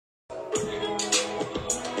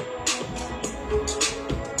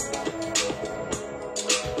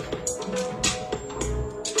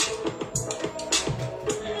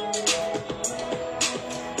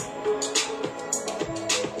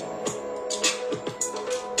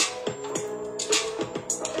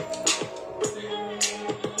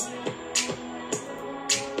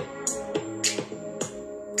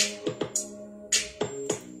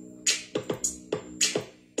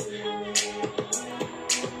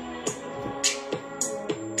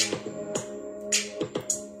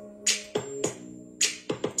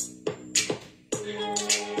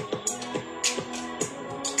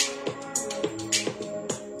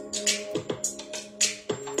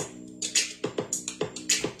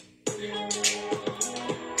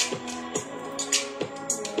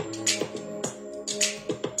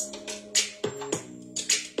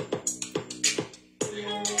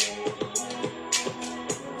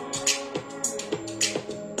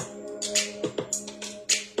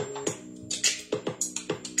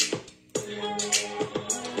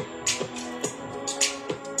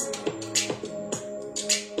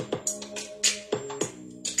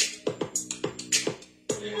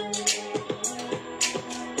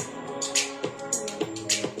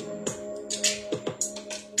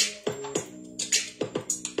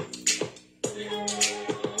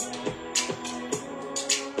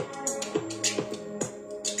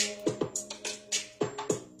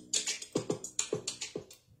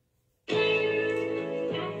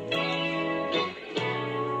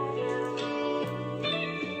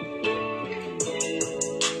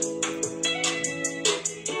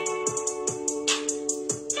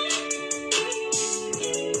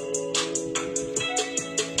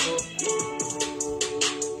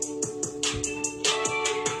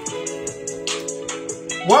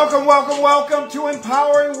Welcome, welcome, welcome to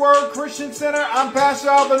Empowering Word Christian Center. I'm Pastor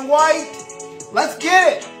Alvin White. Let's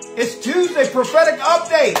get it. It's Tuesday, Prophetic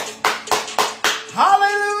Updates.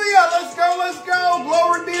 Hallelujah. Let's go, let's go.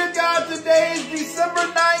 Glory be to God. Today is December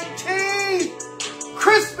 19th.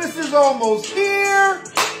 Christmas is almost here.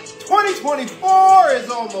 2024 is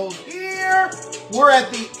almost here. We're at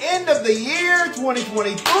the end of the year,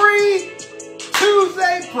 2023.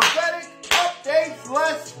 Tuesday, Prophetic Updates.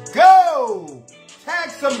 Let's go.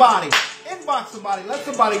 Tag somebody, inbox somebody, let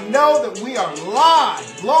somebody know that we are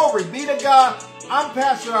live. Glory be to God. I'm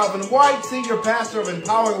Pastor Alvin White, Senior Pastor of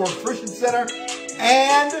Empowering Word Christian Center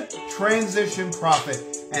and Transition Prophet.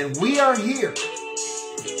 And we are here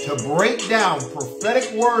to break down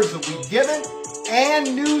prophetic words that we've given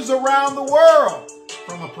and news around the world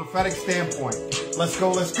from a prophetic standpoint. Let's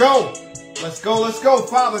go, let's go. Let's go, let's go.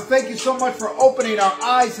 Father, thank you so much for opening our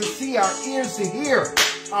eyes to see, our ears to hear.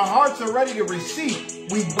 Our hearts are ready to receive.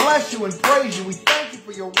 We bless you and praise you. We thank you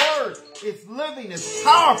for your word. It's living, it's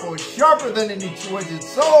powerful, it's sharper than any two-edged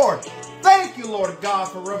sword. Thank you, Lord God,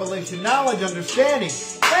 for revelation, knowledge, understanding.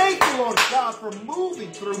 Thank you, Lord God, for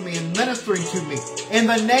moving through me and ministering to me. In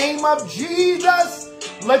the name of Jesus,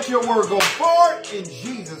 let your word go forth in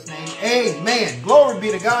Jesus' name. Amen. Glory be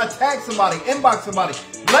to God. Tag somebody, inbox somebody.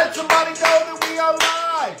 Let somebody know that we are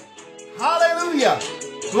live. Hallelujah.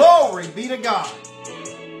 Glory be to God.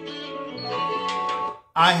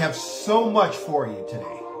 I have so much for you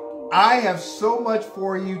today. I have so much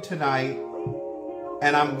for you tonight,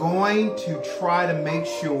 and I'm going to try to make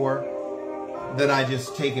sure that I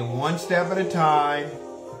just take it one step at a time,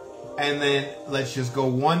 and then let's just go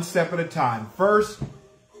one step at a time. First,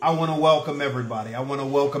 I want to welcome everybody. I want to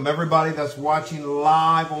welcome everybody that's watching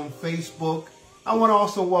live on Facebook. I want to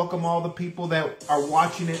also welcome all the people that are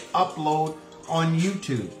watching it upload on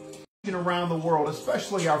YouTube. Around the world,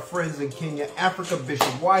 especially our friends in Kenya, Africa,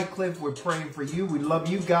 Bishop Wycliffe, we're praying for you. We love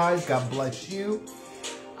you guys. God bless you.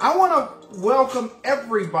 I want to welcome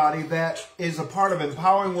everybody that is a part of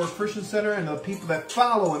Empowering Word Christian Center and the people that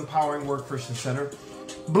follow Empowering Word Christian Center.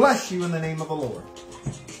 Bless you in the name of the Lord.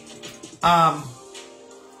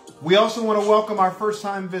 We also want to welcome our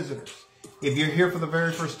first-time visitors. If you're here for the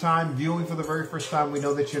very first time, viewing for the very first time, we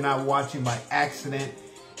know that you're not watching by accident.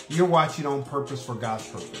 You're watching on purpose for God's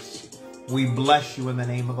purpose. We bless you in the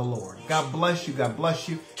name of the Lord. God bless you. God bless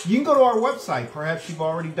you. You can go to our website. Perhaps you've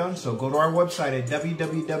already done so. Go to our website at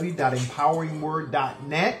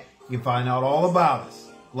www.empoweringword.net. You can find out all about us.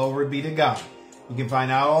 Glory be to God. You can find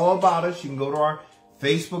out all about us. You can go to our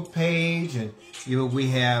Facebook page, and we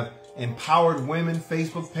have Empowered Women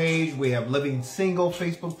Facebook page. We have Living Single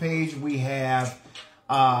Facebook page. We have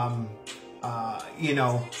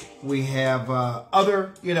we have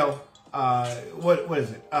other, what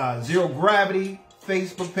is it? Zero Gravity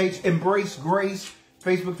Facebook page, Embrace Grace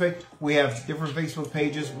Facebook page. We have different Facebook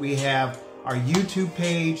pages. We have our YouTube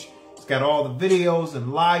page. It's got all the videos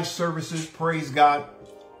and live services. Praise God.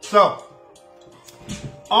 So,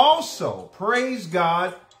 also, praise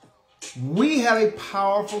God, we had a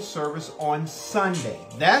powerful service on Sunday.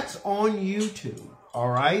 That's on YouTube. All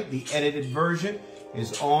right. The edited version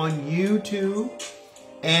is on YouTube.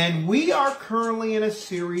 And we are currently in a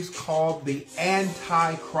series called The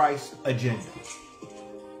Antichrist Agenda.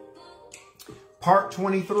 Part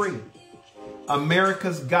 23.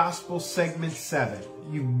 America's Gospel Segment 7.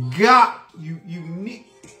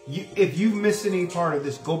 If you've missed any part of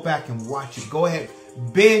this, go back and watch it. Go ahead,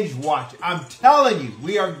 binge watch it. I'm telling you,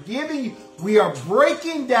 we are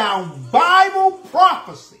breaking down Bible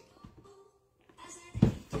prophecy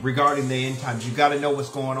regarding the end times. You got to know what's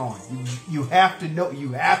going on. You have to know.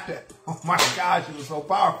 You have to. Oh my gosh, it was so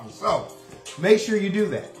powerful. So make sure you do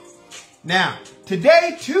that. Now,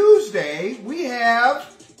 today, Tuesday, we have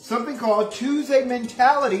something called Tuesday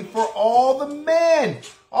Mentality for all the men.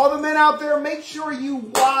 All the men out there, make sure you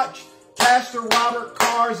watch Pastor Robert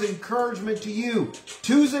Carr's encouragement to you.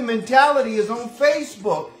 Tuesday Mentality is on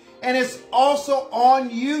Facebook, and it's also on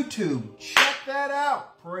YouTube. Check that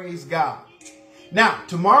out. Praise God. Now,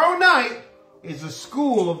 tomorrow night is the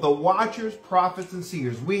School of the Watchers, Prophets, and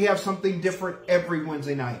Seers. We have something different every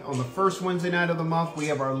Wednesday night. On the first Wednesday night of the month, we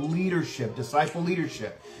have our leadership, disciple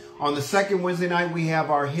leadership. On the second Wednesday night, we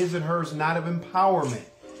have our His and Hers Night of Empowerment.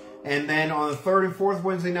 And then on the third and fourth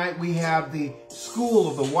Wednesday night, we have the School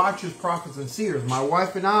of the Watchers, Prophets, and Seers. My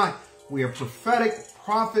wife and I, we are prophetic,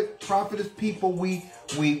 prophetess people. We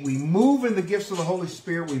move in the gifts of the Holy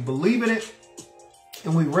Spirit. We believe in it.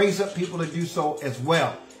 And we raise up people to do so as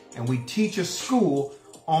well. And we teach a school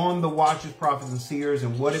on the watchers, prophets, and seers,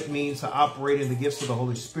 and what it means to operate in the gifts of the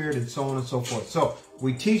Holy Spirit, and so on and so forth. So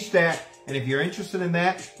we teach that, and if you're interested in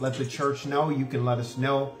that, let the church know. You can let us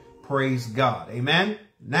know. Praise God. Amen.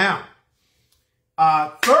 Now,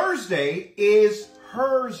 Thursday is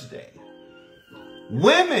Hers Day.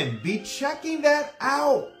 Women, be checking that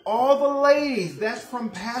out. All the ladies, that's from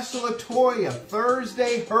Pastor Latoya.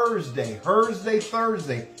 Thursday, Hers Day. Hers Day,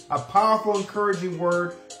 Thursday. A powerful, encouraging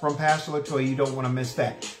word from Pastor Latoya. You don't want to miss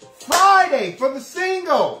that. Friday for the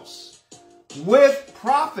singles with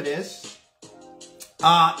prophetess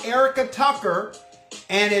Erica Tucker.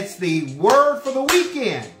 And it's the word for the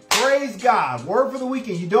weekend. Praise God. Word for the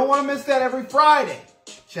weekend. You don't want to miss that every Friday.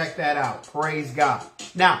 Check that out. Praise God.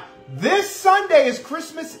 Now, this Sunday is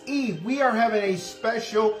Christmas Eve. We are having a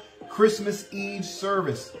special Christmas Eve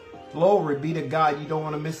service. Glory be to God. You don't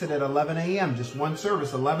want to miss it at 11 a.m. Just one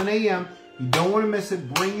service, 11 a.m. You don't want to miss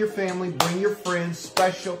it. Bring your family, bring your friends.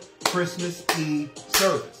 Special Christmas Eve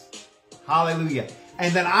service. Hallelujah.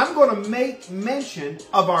 And then I'm going to make mention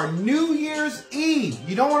of our New Year's Eve.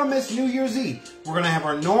 You don't want to miss New Year's Eve. We're going to have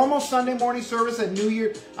our normal Sunday morning service at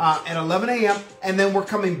at 11 a.m. And then we're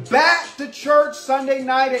coming back to church Sunday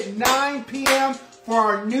night at 9 p.m. for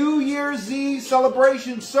our New Year's Eve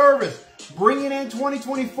celebration service. Bringing in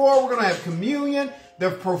 2024, we're going to have communion. The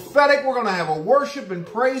prophetic, we're going to have a worship and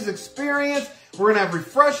praise experience. We're going to have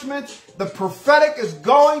refreshments. The prophetic is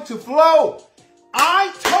going to flow.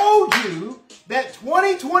 I told you that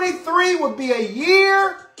 2023 would be a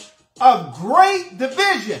year of great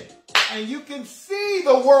division. And you can see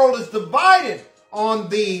the world is divided on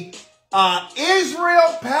the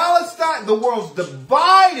Israel-Palestine. The world's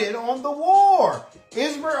divided on the war.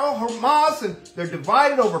 Israel, Hamas, and they're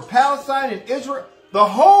divided over Palestine and Israel. The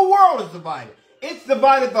whole world is divided. It's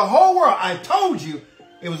divided the whole world. I told you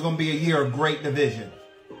it was going to be a year of great division.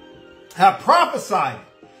 I prophesied it.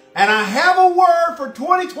 And I have a word for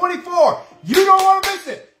 2024. You don't want to miss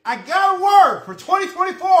it. I got a word for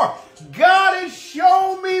 2024. God has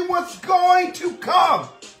shown me what's going to come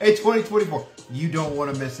in 2024. You don't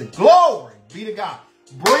want to miss it. Glory be to God.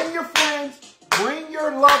 Bring your friends. Bring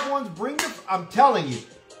your loved ones. I'm telling you,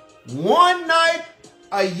 one night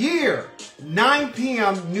a year, 9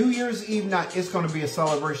 p.m., New Year's Eve night, it's going to be a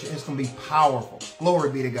celebration. It's going to be powerful. Glory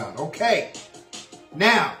be to God. Okay.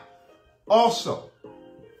 Now, also,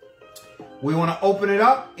 we want to open it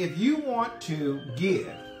up. If you want to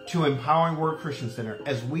give to Empowering Word Christian Center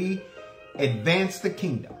as we advance the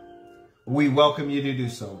kingdom, we welcome you to do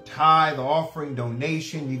so. Tithe, offering,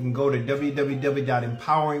 donation. You can go to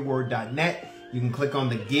www.empoweringword.net. You can click on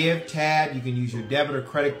the Give tab. You can use your debit or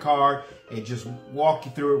credit card and just walk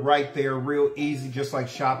you through it right there. Real easy, just like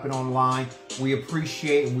shopping online. We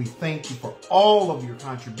appreciate and we thank you for all of your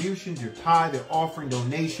contributions, your tithe, your offering,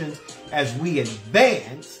 donations as we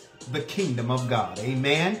advance the kingdom of God.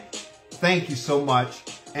 Amen. Thank you so much.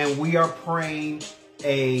 And we are praying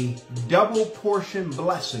a double portion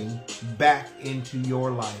blessing back into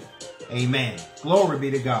your life. Amen. Glory be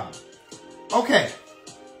to God. Okay.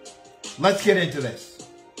 Let's get into this.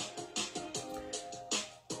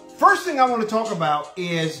 First thing I want to talk about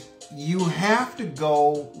is you have to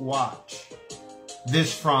go watch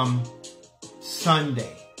this from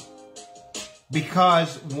Sunday.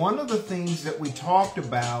 Because one of the things that we talked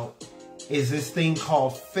about is this thing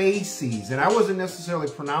called faces. And I wasn't necessarily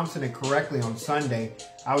pronouncing it correctly on Sunday.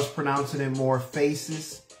 I was pronouncing it more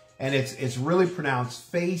faces. And it's really pronounced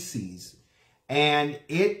faces. And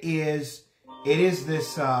it is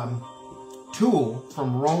this tool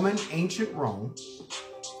from ancient Rome,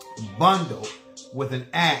 bundled with an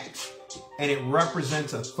axe. And it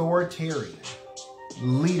represents authoritarian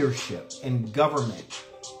leadership and government.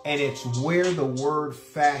 And it's where the word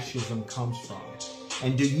fascism comes from.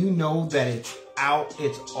 And do you know that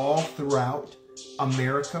it's all throughout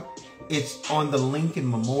America? It's on the Lincoln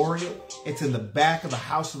Memorial. It's in the back of the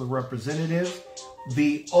House of the Representatives.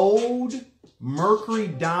 The old Mercury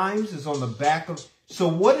dimes is on the back of. So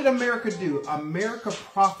what did America do? America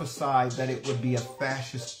prophesied that it would be a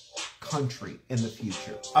fascist country in the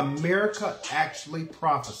future. America actually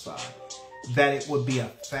prophesied that it would be a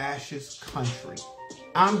fascist country.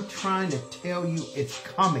 I'm trying to tell you it's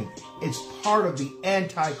coming. It's part of the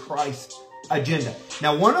Antichrist agenda.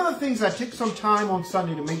 Now, one of the things I took some time on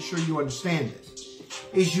Sunday to make sure you understand this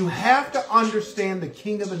is you have to understand the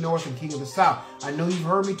King of the North and King of the South. I know you've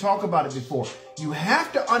heard me talk about it before. You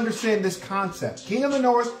have to understand this concept. King of the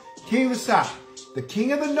North, King of the South. The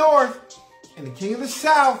King of the North and the King of the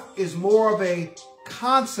South is more of a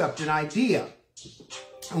concept, an idea.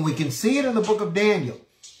 And we can see it in the book of Daniel,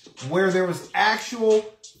 where there was actual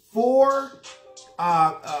 4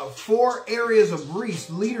 4 areas of Greece,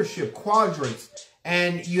 leadership, quadrants.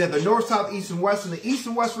 And you had the north, south, east, and west. And the east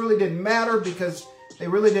and west really didn't matter because they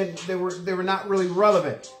really didn't, they were not really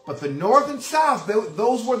relevant. But the north and south,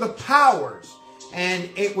 those were the powers. And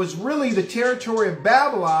it was really the territory of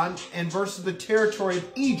Babylon and versus the territory of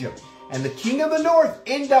Egypt. And the king of the north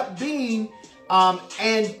ended up being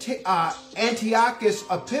Antiochus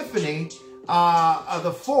Epiphanes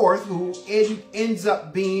the fourth, who ends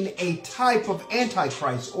up being a type of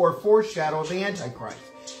Antichrist or a foreshadow of the Antichrist.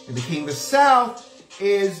 And the king of the south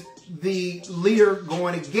is the leader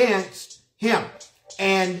going against him.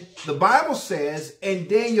 And the Bible says in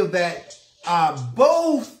Daniel that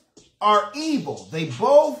both are evil. They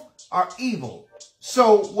both are evil.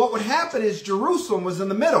 So what would happen is Jerusalem was in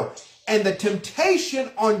the middle. And the temptation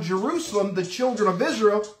on Jerusalem, the children of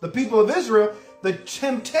Israel, the people of Israel, the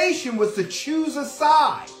temptation was to choose a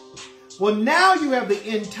side. Well, now you have the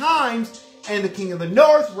end times, and the king of the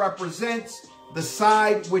north represents the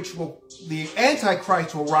side which will the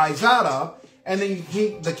Antichrist will rise out of, and then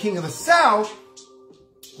the king of the south,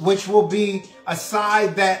 which will be a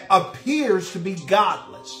side that appears to be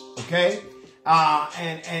godless, okay,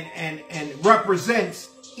 and represents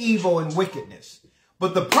evil and wickedness.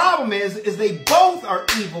 But the problem is they both are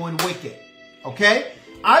evil and wicked, okay?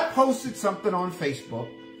 I posted something on Facebook.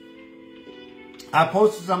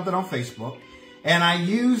 And I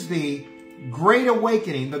used the Great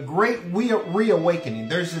Awakening, the Great Reawakening.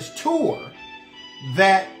 There's this tour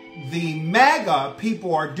that the MAGA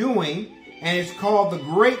people are doing, and it's called the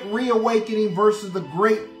Great Reawakening versus the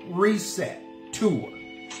Great Reset Tour.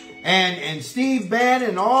 And Steve Bannon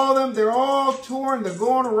and all of them, they're all touring, they're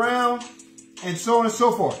going around, and so on and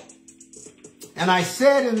so forth. And I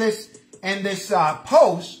said in this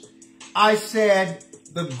post, I said,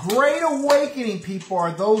 the Great Awakening people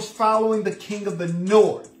are those following the king of the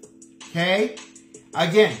north. Okay?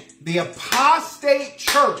 Again, the apostate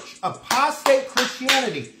church, apostate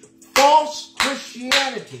Christianity, false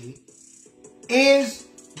Christianity is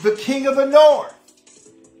the king of the north,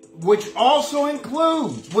 which also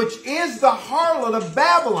includes, which is the harlot of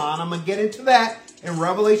Babylon. I'm going to get into that in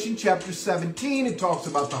Revelation chapter 17. It talks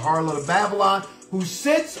about the harlot of Babylon, who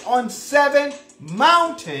sits on 7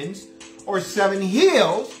 mountains or 7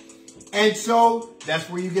 hills. And so that's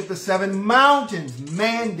where you get the 7 mountains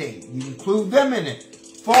mandate. You include them in it.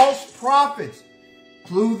 False prophets,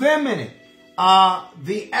 include them in it.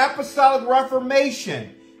 The Apostolic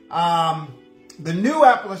Reformation, the New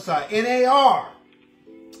Apostolic, NAR.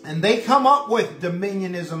 And they come up with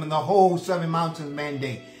dominionism and the whole 7 mountains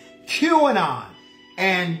mandate. QAnon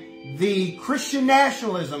and the Christian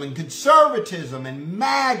nationalism and conservatism and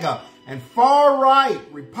MAGA and far-right,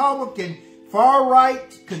 Republican,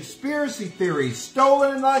 far-right conspiracy theories,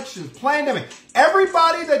 stolen elections, pandemic.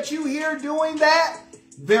 Everybody that you hear doing that,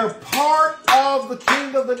 they're part of the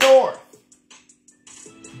king of the north.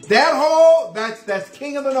 That whole, that's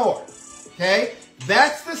king of the north, okay?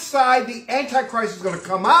 That's the side the Antichrist is going to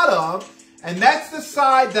come out of, and that's the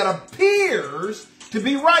side that appears to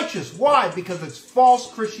be righteous. Why? Because it's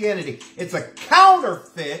false Christianity. It's a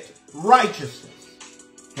counterfeit righteousness.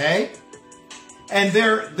 Okay? And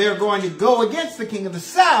they're going to go against the king of the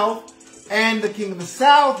south, and the king of the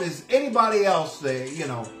south is anybody else,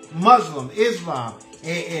 Muslim, Islam,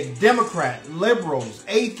 Democrat, liberals,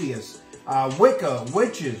 atheists, Wicca,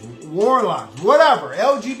 witches, warlocks, whatever,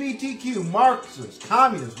 LGBTQ, Marxists,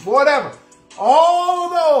 communists, whatever. All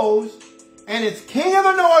of those. And it's king of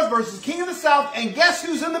the north versus king of the south. And guess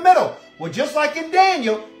who's in the middle? Well, just like in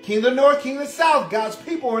Daniel, king of the north, king of the south, God's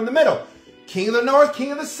people are in the middle. King of the north,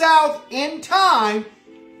 king of the south, in time,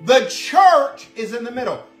 the church is in the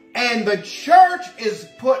middle. And the church is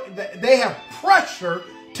they have pressure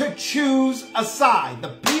to choose a side.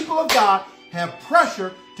 The people of God have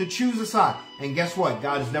pressure to choose a side. And guess what?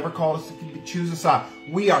 God has never called us to choose a side.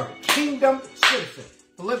 We are kingdom citizens.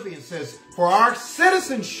 Philippians says, for our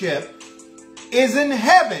citizenship is in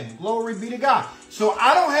heaven. Glory be to God. So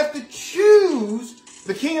I don't have to choose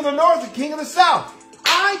the king of the north, the king of the south.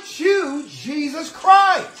 I choose Jesus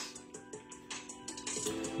Christ.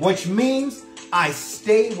 Which means I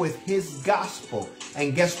stay with his gospel.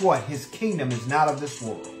 And guess what? His kingdom is not of this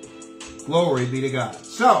world. Glory be to God.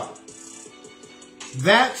 So,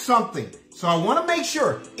 that's something. So I want to make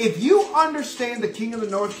sure, if you understand the king of the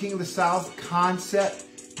north, king of the south concept,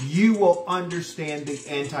 you will understand the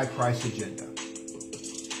Antichrist agenda.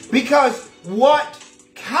 Because what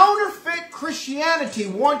counterfeit Christianity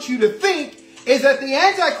wants you to think is that the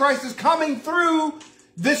Antichrist is coming through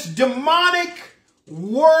this demonic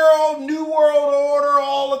world, new world order,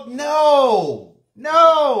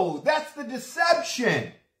 no, that's the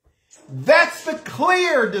deception. That's the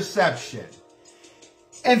clear deception.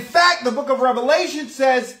 In fact, the book of Revelation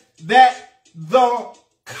says that the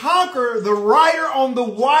conqueror, the rider on the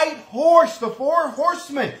white horse, the four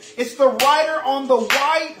horsemen, it's the rider on the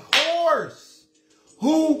white horse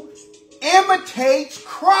who imitates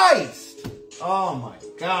Christ. Oh my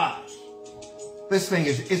gosh. This thing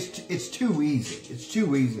is, it's too easy. It's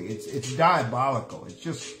too easy. It's diabolical. It's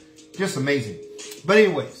just amazing. But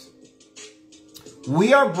anyways,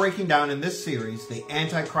 we are breaking down in this series, the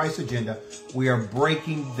Antichrist agenda. We are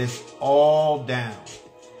breaking this all down.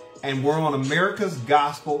 And we're on America's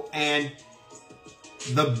gospel, and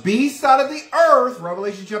the beast out of the earth,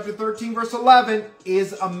 Revelation chapter 13, verse 11,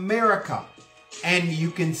 is America. And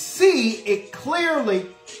you can see it clearly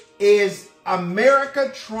is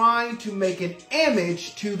America trying to make an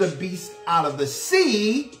image to the beast out of the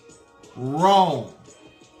sea, Rome.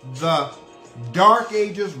 The Dark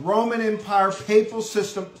Ages, Roman Empire, papal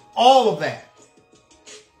system, all of that.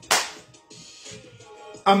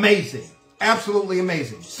 Amazing. Absolutely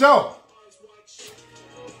amazing. So,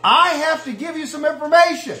 I have to give you some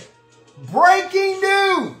information. Breaking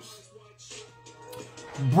news.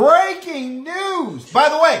 Breaking news. By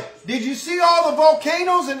the way, did you see all the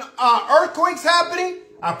volcanoes and earthquakes happening?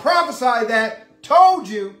 I prophesied that.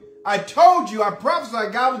 I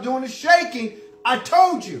prophesied God was doing the shaking. I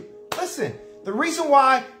told you. Listen, the reason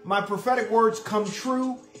why my prophetic words come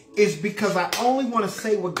true is because I only want to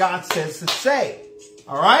say what God says to say.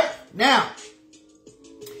 All right? Now,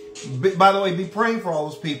 by the way, be praying for all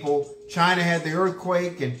those people. China had the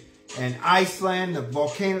earthquake and Iceland, the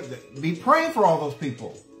volcano. Be praying for all those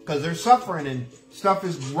people because they're suffering and stuff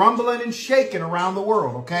is rumbling and shaking around the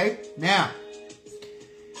world, okay? Now,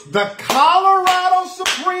 the Colorado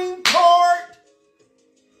Supreme Court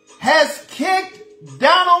has kicked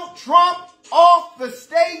Donald Trump off the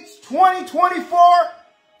state's 2024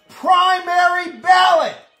 primary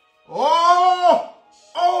ballot.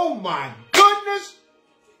 Oh my goodness.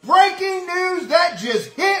 Breaking news that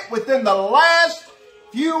just hit within the last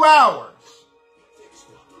few hours.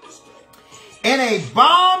 In a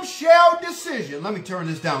bombshell decision, let me turn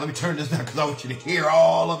this down because I want you to hear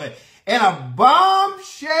all of it. In a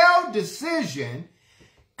bombshell decision,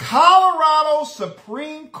 Colorado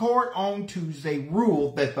Supreme Court on Tuesday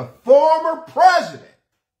ruled that the former president,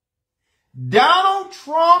 Donald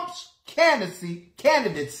Trump's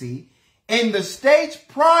candidacy in the state's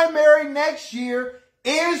primary next year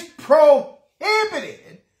is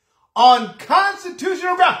prohibited on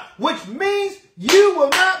constitutional grounds, which means you will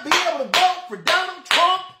not be able to vote for Donald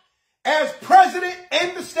Trump as president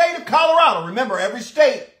in the state of Colorado. Remember, every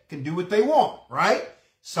state can do what they want, right?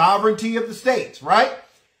 Sovereignty of the states, right?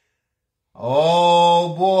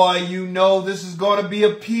 Oh boy, you know this is going to be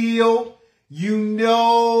appealed. You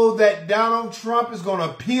know that Donald Trump is going to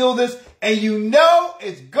appeal this, and you know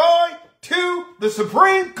it's going to the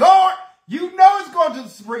Supreme Court. You know it's going to the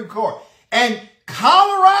Supreme Court. And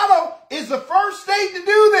Colorado is the first state to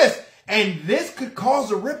do this. And this could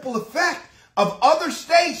cause a ripple effect of other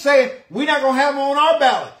states saying, we're not going to have them on our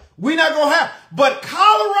ballot. We're not going to have. But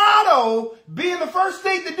Colorado, being the first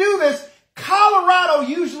state to do this, Colorado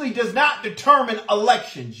usually does not determine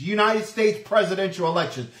elections, United States presidential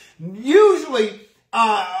elections. Usually,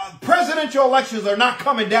 presidential elections are not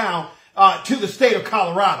coming down to the state of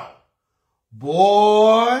Colorado.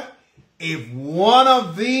 Boy, if one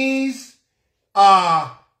of these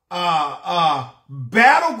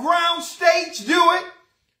battleground states do it,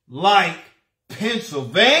 like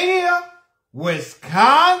Pennsylvania,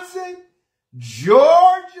 Wisconsin,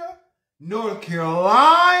 Georgia, North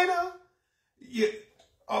Carolina,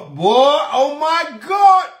 oh my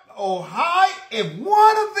God, Ohio, if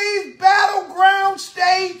one of these battleground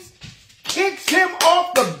states kicks him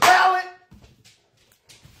off the ballot,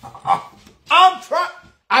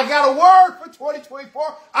 I got a word for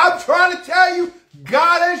 2024. I'm trying to tell you,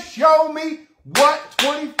 God has shown me what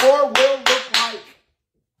 24 will look like.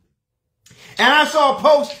 And I saw a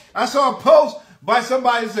post by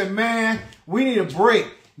somebody that said, man, we need a break.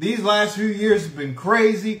 These last few years have been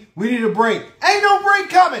crazy. We need a break. Ain't no break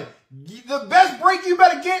coming. The best break you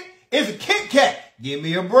better get is a Kit Kat. Give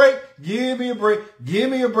me a break. Give me a break. Give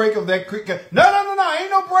me a break of that Kit Kat. No. Ain't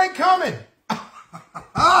no break coming.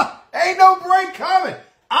 Ain't no break coming.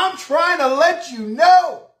 I'm trying to let you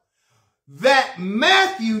know that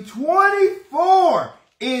Matthew 24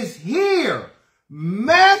 is here.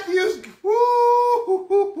 Matthew's,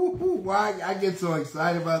 why I get so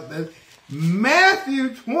excited about this.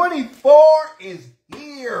 Matthew 24 is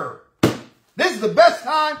here. This is the best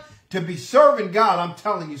time to be serving God. I'm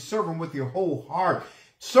telling you, serve Him with your whole heart.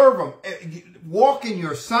 Serve Him. Walk in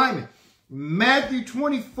your assignment. Matthew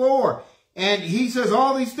 24. And he says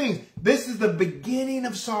all these things. This is the beginning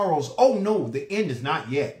of sorrows. Oh, no, the end is not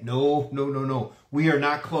yet. No, no, no, no. We are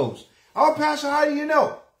not close. Oh, Pastor, how do you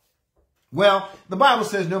know? Well, the Bible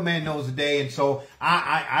says no man knows the day, and so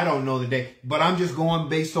I don't know the day. But I'm just going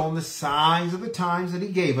based on the signs of the times that he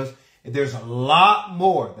gave us. There's a lot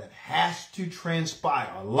more that has to transpire,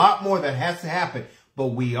 a lot more that has to happen. But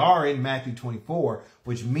we are in Matthew 24,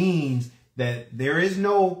 which means that there is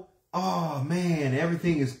no, oh man,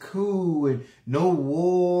 everything is cool and no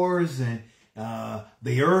wars and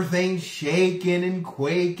the earth ain't shaking and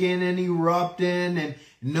quaking and erupting and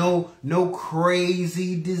no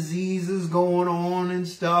crazy diseases going on and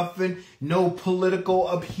stuff and no political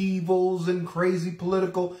upheavals and crazy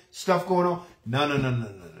political stuff going on.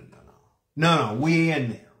 No, we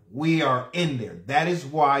in there. We are in there. That is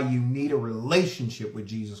why you need a relationship with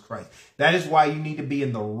Jesus Christ. That is why you need to be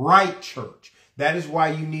in the right church. That is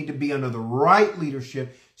why you need to be under the right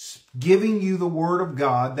leadership, giving you the word of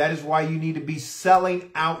God. That is why you need to be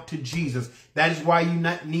selling out to Jesus. That is why you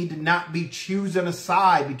need to not be choosing a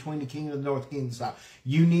side between the kingdom of the north and the kingdom of the south.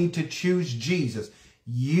 You need to choose Jesus.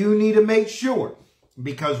 You need to make sure,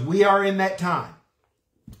 because we are in that time.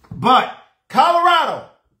 But Colorado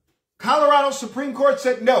Supreme Court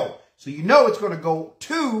said no. So you know it's going to go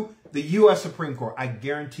to the U.S. Supreme Court. I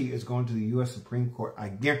guarantee it's going to the U.S. Supreme Court. I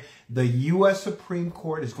guarantee the U.S. Supreme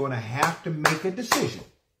Court is going to have to make a decision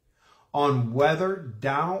on whether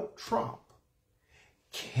Donald Trump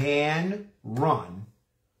can run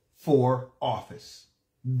for office.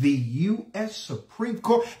 The U.S. Supreme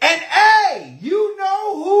Court. And hey, you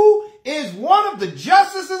know who is one of the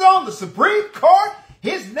justices on the Supreme Court?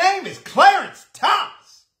 His name is Clarence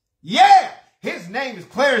Thomas. Yeah, his name is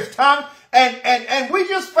Clarence Thomas. And we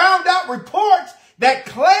just found out reports that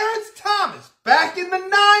Clarence Thomas, back in the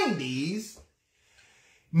 90s,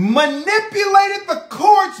 manipulated the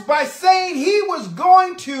courts by saying he was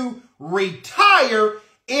going to retire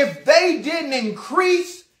if they didn't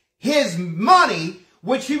increase his money,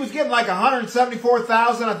 which he was getting like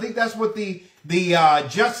 $174,000. I think that's what the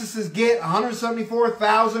justices get,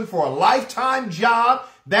 $174,000 for a lifetime job.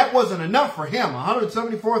 That wasn't enough for him.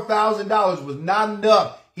 $174,000 was not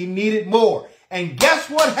enough. He needed more. And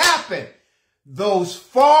guess what happened? Those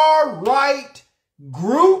far-right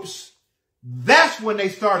groups, that's when they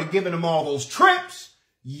started giving him all those trips,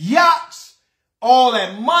 yachts, all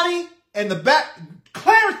that money, and the back.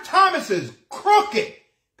 Clarence Thomas is crooked.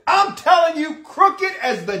 I'm telling you, crooked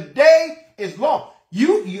as the day is long.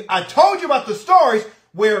 I told you about the stories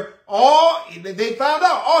where they found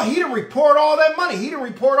out, he didn't report all that money. He didn't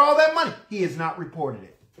report all that money. He has not reported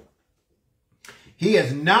it. He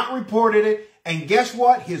has not reported it. And guess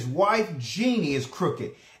what? His wife, Jeannie, is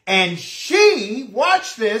crooked. And she,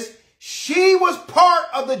 watch this, she was part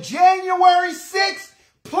of the January 6th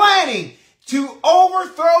planning to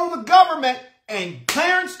overthrow the government. And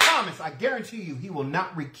Clarence Thomas, I guarantee you, he will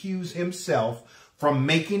not recuse himself from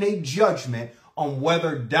making a judgment on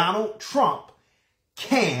whether Donald Trump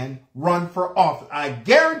can run for office. I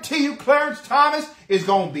guarantee you Clarence Thomas is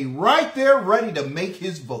going to be right there ready to make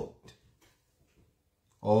his vote.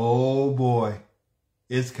 Oh boy,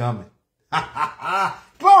 it's coming.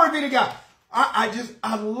 Glory be to God.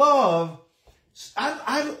 I love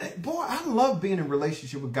being in a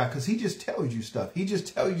relationship with God, because he just tells you stuff. He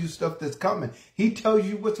just tells you stuff that's coming. He tells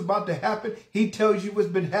you what's about to happen. He tells you what's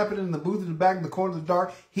been happening in the booth in the back in the corner of the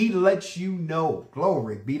dark. He lets you know.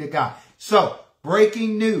 Glory be to God. So,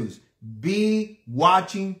 breaking news. Be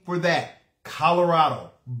watching for that.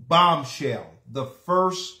 Colorado, bombshell, the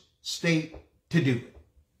first state to do it.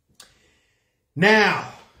 Now,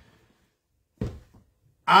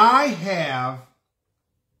 I have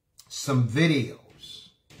some videos.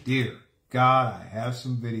 Dear God, I have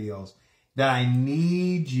some videos that I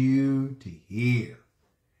need you to hear.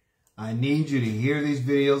 I need you to hear these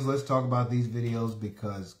videos. Let's talk about these videos,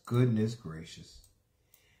 because goodness gracious.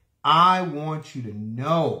 I want you to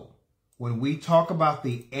know, when we talk about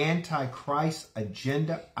the Antichrist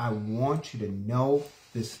agenda, I want you to know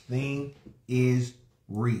this thing is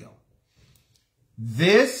real.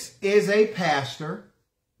 This is a pastor.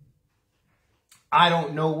 I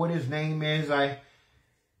don't know what his name is.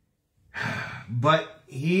 But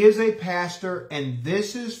he is a pastor, and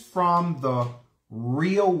this is from the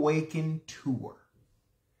Reawaken Tour.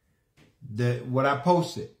 What I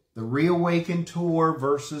posted. The Reawaken Tour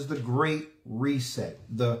versus the Great Reset.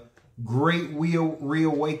 The Great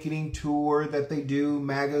Reawakening Tour that they do.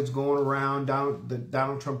 MAGA's going around, the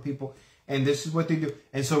Donald Trump people. And this is what they do.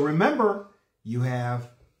 And so remember, you have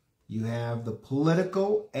the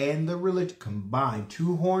political and the religious combined.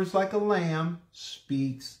 Two horns like a lamb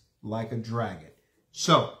speaks like a dragon.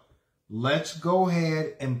 So let's go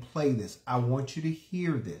ahead and play this. I want you to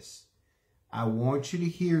hear this. I want you to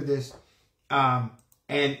hear this. Oh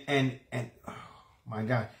my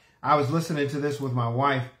God. I was listening to this with my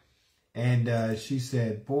wife, and she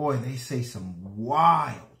said, boy, they say some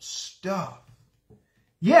wild stuff.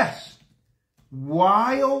 Yes,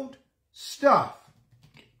 wild stuff.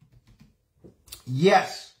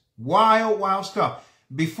 Yes, wild stuff.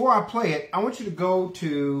 Before I play it, I want you to go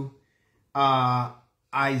to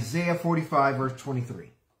Isaiah 45, verse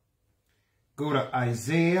 23. Go to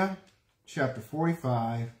Isaiah chapter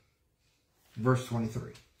 45, verse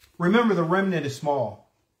 23. Remember, the remnant is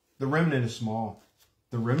small. The remnant is small.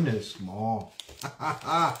 The remnant is small.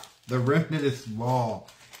 The remnant is small.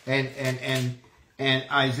 And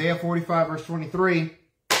Isaiah 45, verse 23,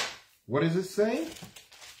 what does it say?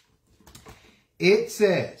 It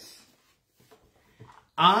says,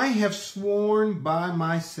 I have sworn by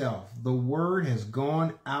myself, the word has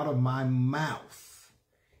gone out of my mouth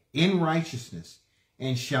in righteousness,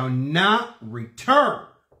 and shall not return,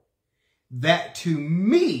 that to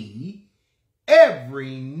me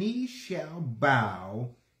every knee shall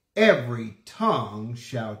bow, every tongue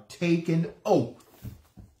shall take an oath.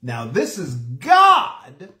 Now this is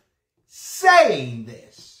God saying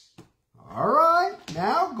this. All right,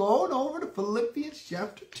 now going over to Philippians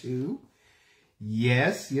chapter 2.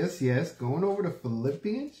 Yes. Going over to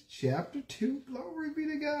Philippians chapter 2. Glory be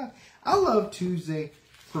to God. I love Tuesday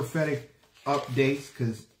prophetic updates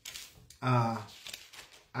because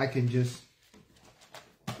I can just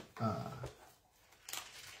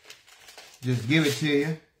give it to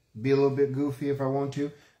you. Be a little bit goofy if I want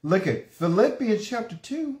to. Look at Philippians chapter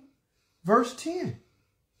 2, verse 10.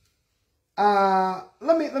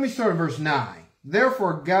 Let me start at verse 9.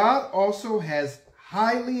 Therefore, God also has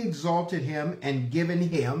highly exalted him and given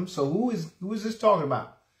him. So who is this talking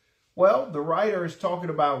about? Well, the writer is talking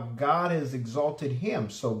about God has exalted him.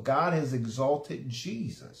 So God has exalted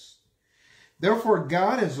Jesus. Therefore,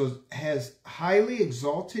 God has highly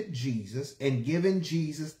exalted Jesus and given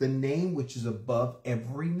Jesus the name which is above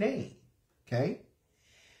every name. Okay?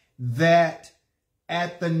 That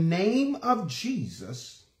at the name of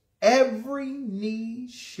Jesus, every knee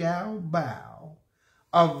shall bow,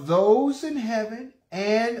 of those in heaven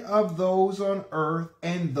and of those on earth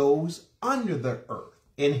and those under the earth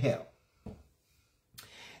in hell.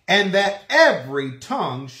 And that every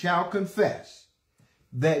tongue shall confess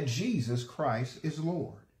that Jesus Christ is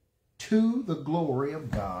Lord, to the glory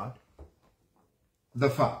of God the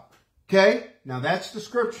Father. Okay? Now that's the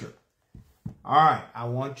scripture. All right. I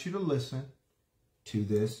want you to listen to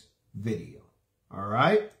this video. All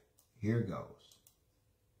right? Here goes.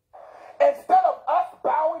 Instead of us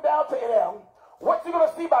bowing down to him, what you're going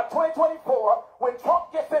to see by 2024, when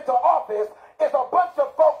Trump gets into office, is a bunch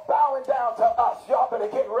of folk bowing down to us. Y'all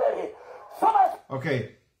better get ready.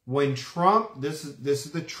 Okay, when Trump, this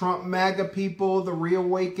is the Trump MAGA people, the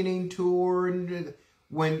Reawakening Tour, and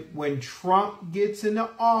when Trump gets into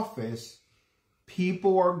office,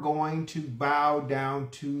 people are going to bow down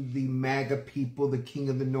to the MAGA people, the King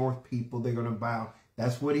of the North people. They're going to bow.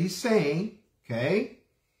 That's what he's saying. Okay,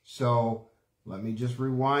 so let me just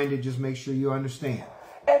rewind it. Just make sure you understand.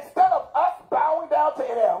 Instead of us bowing down to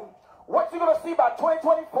him, what you're going to see by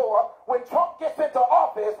 2024, when Trump gets into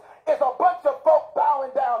office, is a bunch of folk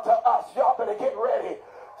bowing down to us. Y'all better get ready.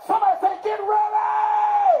 Somebody say, get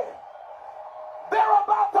ready! They're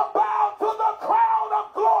about to bow to the crown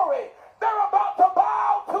of glory. They're about to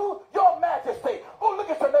bow to your majesty. Oh, look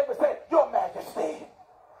at your neighbor and say, your majesty.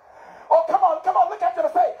 Oh, come on, look at them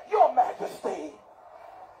and say, your majesty.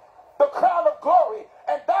 The crown of glory.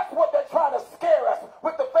 And that's what they're trying to scare us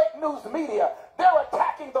with the fake news media. They're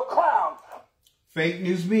attacking the crown. Fake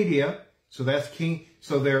news media. So that's king.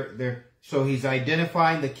 So so he's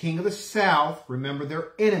identifying the king of the South. Remember,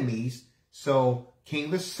 they're enemies. So king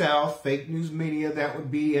of the South, fake news media, that would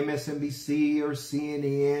be MSNBC or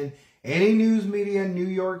CNN, any news media, New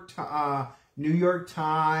York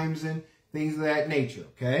Times and things of that nature.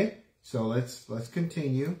 Okay. So let's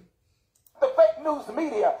continue. The fake news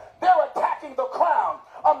media, they're attacking the crown.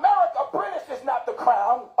 America, British is not the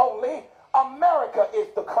crown only. America is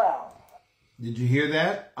the crown. Did you hear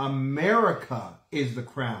that? America is the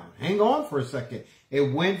crown. Hang on for a second.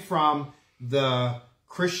 It went from the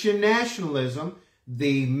Christian nationalism,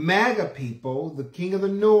 the MAGA people, the King of the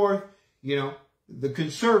North, the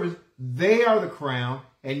conservatives, they are the crown.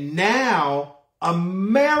 And now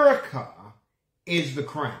America is the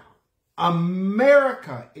crown.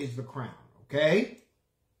 America is the crown. Okay?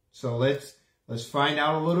 So let's find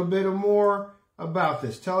out a little bit more about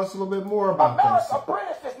this. Tell us a little bit more about this. America,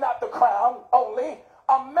 British is not the crown only.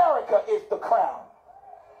 America is the crown.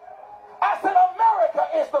 I said America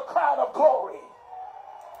is the crown of glory.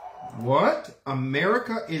 What?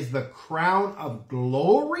 America is the crown of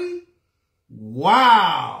glory?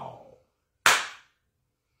 Wow.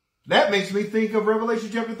 That makes me think of Revelation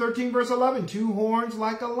chapter 13, verse 11. 2 horns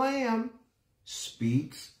like a lamb,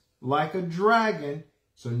 speaks like a dragon.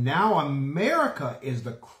 So now America is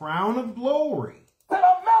the crown of glory. That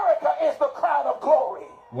America is the crown of glory.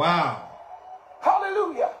 Wow.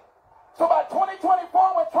 Hallelujah. So by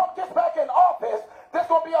 2024, when Trump gets back in office, there's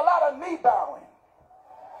going to be a lot of knee bowing.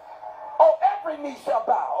 Oh, every knee shall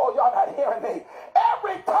bow. Oh, y'all not hearing me.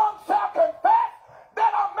 Every tongue shall confess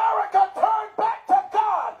that America turned back to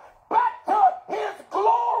God, back to his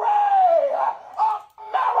glory.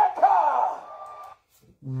 America.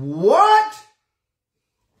 What?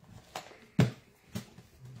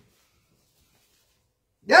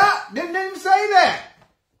 Yeah, didn't even say that.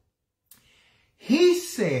 He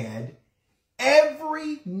said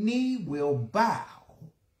every knee will bow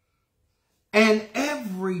and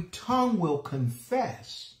every tongue will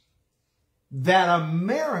confess that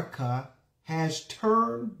America has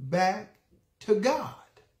turned back to God.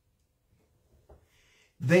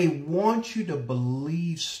 They want you to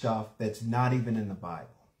believe stuff that's not even in the Bible.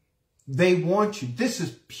 They want you. This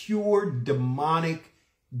is pure demonic,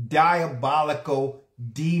 diabolical,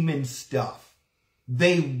 demon stuff.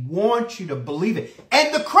 They want you to believe it.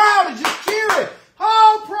 And the crowd is just cheering.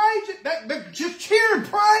 Oh, praise it. They're just cheering.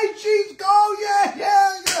 Praise Jesus. Go, yeah.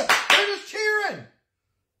 They're just cheering.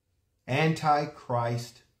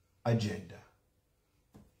 Antichrist agenda.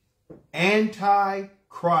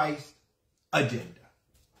 Antichrist agenda.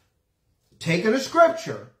 Taking a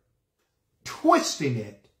scripture, twisting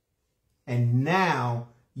it, and now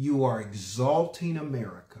you are exalting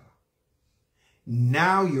America.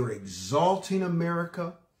 Now you're exalting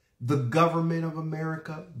America, the government of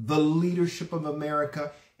America, the leadership of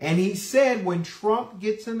America. And he said when Trump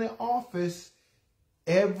gets in the office,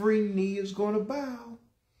 every knee is going to bow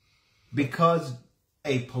because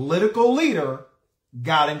a political leader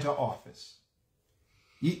got into office.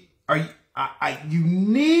 You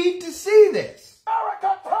need to see this.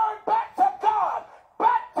 America turned back to God,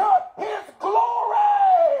 back to his glory.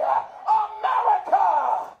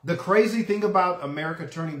 America. The crazy thing about America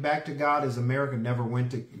turning back to God is America never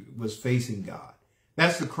was facing God.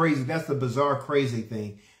 That's the bizarre, crazy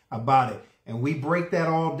thing about it. And we break that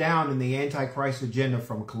all down in the Antichrist agenda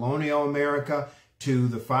from colonial America to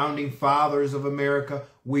the founding fathers of America.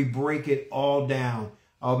 We break it all down.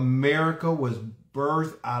 America was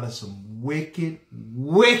birthed out of some wicked,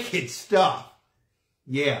 wicked stuff.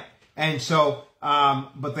 Yeah. And so,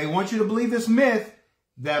 but they want you to believe this myth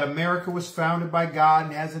that America was founded by God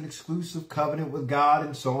and has an exclusive covenant with God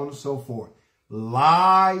and so on and so forth.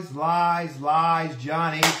 Lies, lies, lies.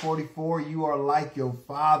 John 8:44, you are like your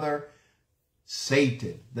father,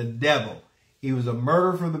 Satan, the devil. He was a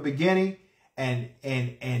murderer from the beginning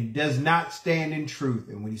and does not stand in truth.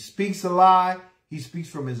 And when he speaks a lie, he speaks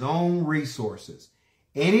from his own resources.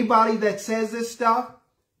 Anybody that says this stuff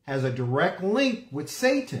has a direct link with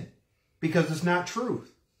Satan because it's not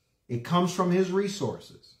truth. It comes from his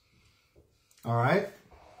resources. All right?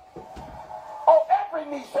 Oh, every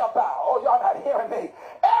knee shall bow. Oh, y'all not hearing me.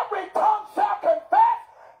 Every tongue shall confess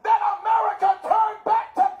that America turned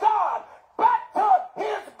back to God, back to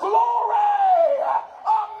his glory.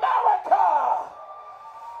 America.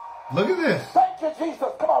 Look at this. Thank you,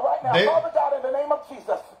 Jesus. Come on, right now. Father God, in the name of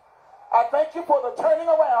Jesus, I thank you for the turning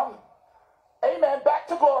around. Amen. Back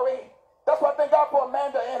to glory. That's why I thank God for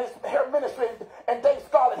Amanda and her ministry and Dave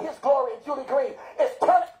Scarlett, his glory, and Julie Green. It's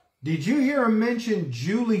turning. Did you hear him mention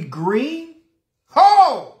Julie Green?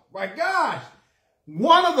 Oh, my gosh.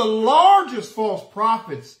 One of the largest false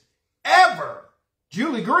prophets ever.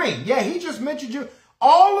 Julie Green. Yeah, he just mentioned you.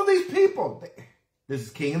 All of these people. This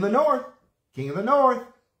is King of the North. King of the North.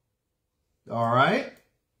 All right.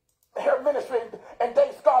 Her ministry and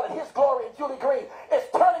Dave Scarlett, his glory, and Julie Green. It's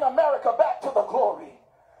turning America back to the glory.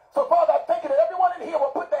 So, Father, I thank you that everyone in here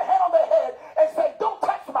will put their hand on their head and say, don't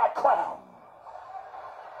touch my crown.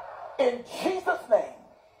 In Jesus' name,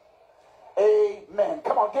 amen.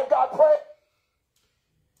 Come on, give God praise.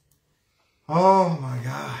 Oh, my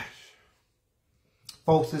gosh.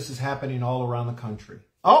 Folks, this is happening all around the country.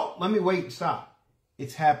 Oh, let me wait and stop.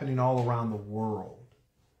 It's happening all around the world.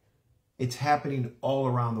 It's happening all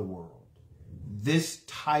around the world. This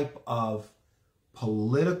type of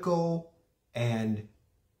political and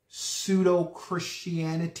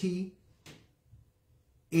pseudo-Christianity,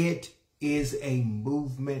 it is a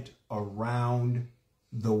movement around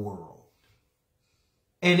the world.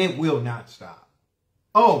 And it will not stop.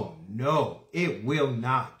 Oh, no, it will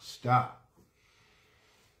not stop.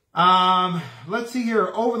 Let's see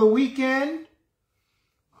here. Over the weekend,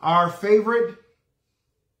 our favorite,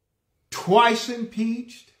 twice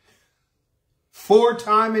impeached,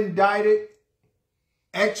 4-time indicted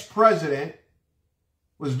ex-president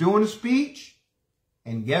was doing a speech.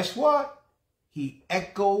 And guess what? He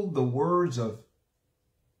echoed the words of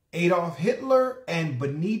Adolf Hitler and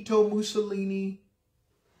Benito Mussolini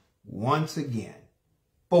once again.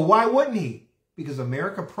 But why wouldn't he? Because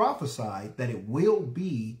America prophesied that it will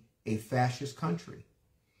be a fascist country.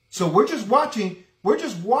 So we're just watching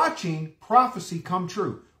prophecy come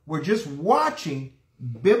true. We're just watching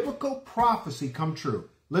biblical prophecy come true.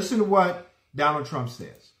 Listen to what Donald Trump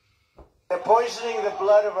says. They're poisoning the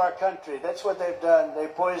blood of our country. That's what they've done. They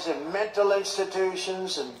poison mental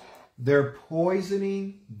institutions and... They're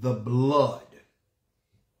poisoning the blood.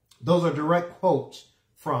 Those are direct quotes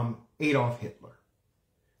from Adolf Hitler.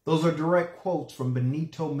 Those are direct quotes from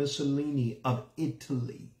Benito Mussolini of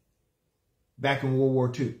Italy back in World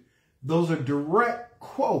War II. Those are direct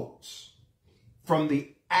quotes from the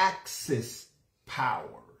Axis powers.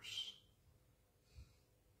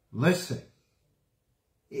 Listen,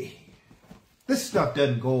 this stuff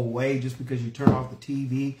doesn't go away just because you turn off the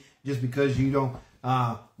TV, just because you don't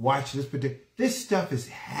watch this particular. This stuff is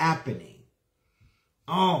happening.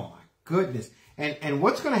 Oh my goodness! And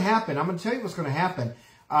what's going to happen? I'm going to tell you what's going to happen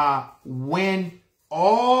when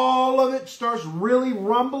all of it starts really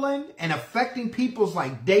rumbling and affecting people's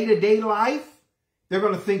like day-to-day life. They're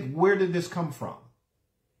going to think, where did this come from?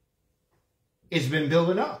 It's been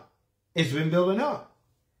building up. It's been building up.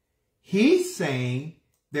 He's saying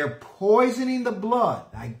they're poisoning the blood.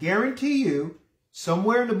 I guarantee you,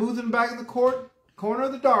 somewhere in the booth in the back of the corner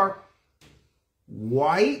of the dark,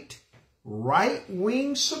 white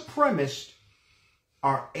right-wing supremacists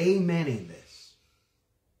are amening this.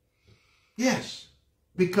 Yes,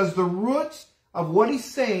 because the roots of what he's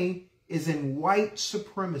saying is in white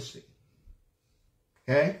supremacy.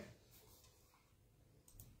 Okay?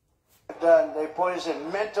 They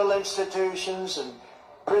poison mental institutions and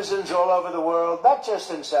prisons all over the world, not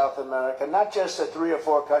just in South America, not just the 3 or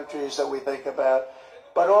 4 countries that we think about,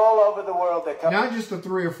 but all over the world. Not just the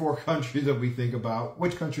 3 or 4 countries that we think about.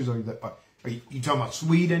 Which countries are you talking about?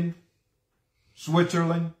 Sweden?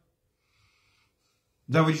 Switzerland?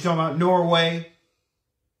 Is that what you're talking about? Norway?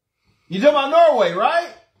 You're talking about Norway,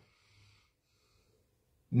 right?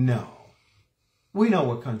 No. We know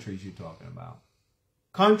what countries you're talking about.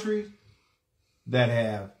 Countries that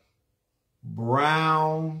have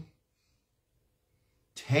brown,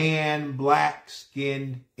 tan,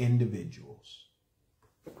 black-skinned individuals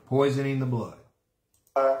poisoning the blood.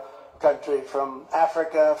 Our country, from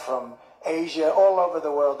Africa, from Asia, all over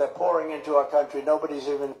the world, they're pouring into our country. Nobody's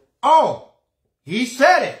even... Oh, he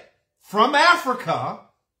said it. From Africa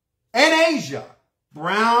and Asia.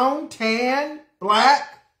 Brown, tan, black,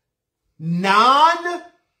 non-white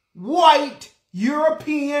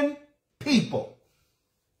European people.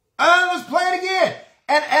 Let's play it again.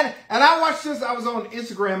 And I watched this. I was on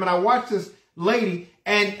Instagram and I watched this lady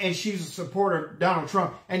and she's a supporter of Donald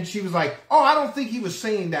Trump. And she was like, oh, I don't think he was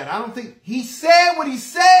saying that. I don't think he said what he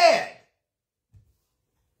said.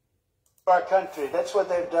 Our country. That's what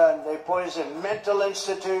they've done. They poison mental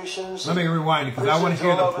institutions. Let me rewind it because I want to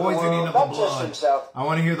hear the poisoning of the blood. I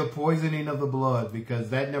want to hear the poisoning of the blood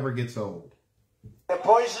because that never gets old. They're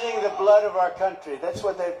poisoning the blood of our country. That's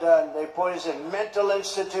what they've done. They poison mental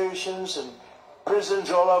institutions and prisons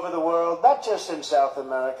all over the world, not just in South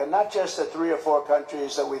America, not just the 3 or 4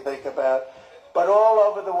 countries that we think about, but all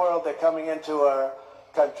over the world. They're coming into our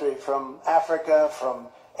country, from Africa, from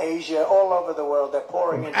Asia, all over the world. They're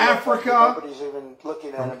pouring into Africa. Nobody's even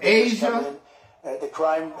looking at them. Asia. The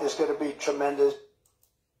crime is going to be tremendous.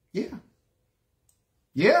 Yeah.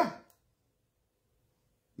 Yeah.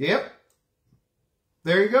 Yep.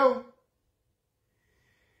 There you go.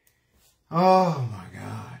 Oh, my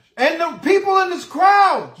gosh. And the people in this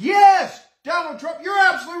crowd. Yes, Donald Trump, you're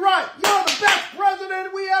absolutely right. You're the best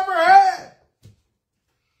president we ever had.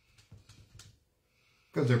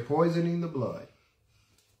 Because they're poisoning the blood.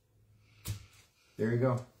 There you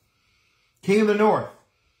go. King of the North.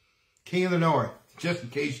 King of the North. Just in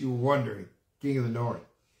case you were wondering. King of the North.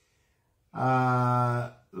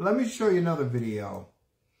 Let me show you another video.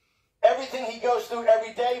 Everything he goes through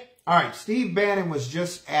every day. All right, Steve Bannon was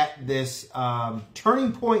just at this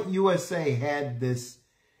Turning Point USA had this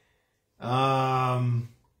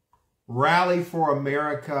rally for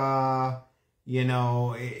America. You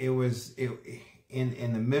know, it was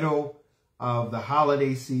in the middle of the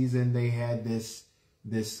holiday season. They had this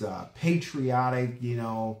patriotic, you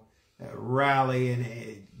know, rally,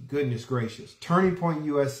 and goodness gracious, Turning Point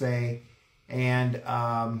USA and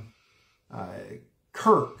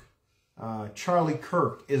Charlie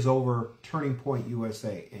Kirk is over Turning Point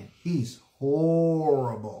USA, and he's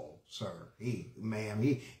horrible, sir.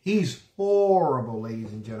 He's horrible,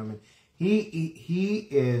 ladies and gentlemen. He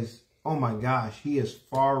is, oh my gosh, he is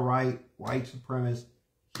far right, white supremacist,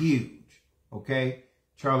 huge. Okay,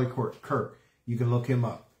 Charlie Kirk. You can look him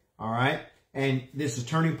up. All right, and this is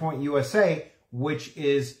Turning Point USA, which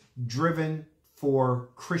is driven for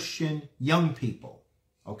Christian young people.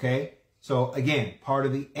 Okay, so again, part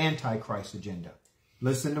of the Antichrist agenda.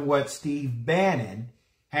 Listen to what Steve Bannon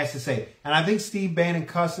has to say, and I think Steve Bannon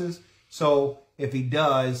cusses. So if he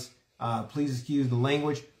does, please excuse the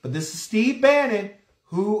language. But this is Steve Bannon,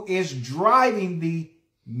 who is driving the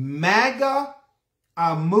MAGA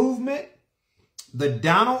movement, the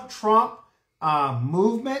Donald Trump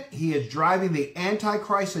movement. He is driving the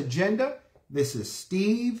Antichrist agenda. This is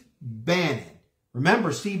Steve Bannon.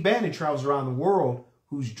 Remember, Steve Bannon travels around the world,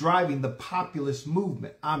 who's driving the populist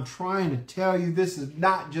movement. I'm trying to tell you, this is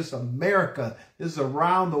not just America. This is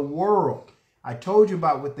around the world. I told you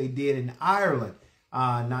about what they did in Ireland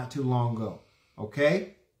not too long ago.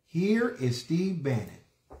 Okay? Here is Steve Bannon.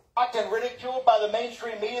 And ridiculed by the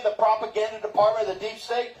mainstream media, the propaganda department of the deep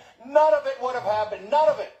state, none of it would have happened. None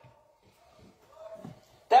of it.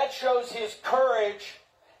 That shows his courage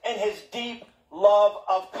and his deep love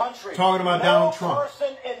of country. Talking about Donald Trump. No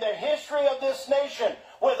person in the history of this nation,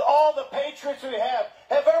 with all the patriots we have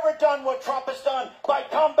ever done what Trump has done by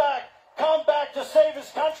come back to save his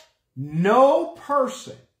country. No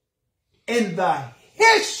person in the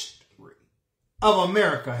history of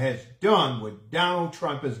America has done what Donald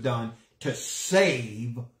Trump has done to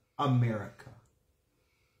save America.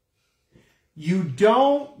 You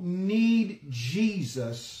don't need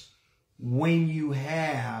Jesus when you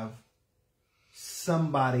have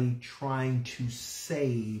somebody trying to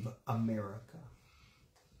save America.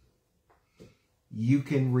 You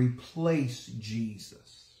can replace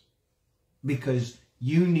Jesus because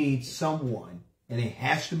you need someone, and it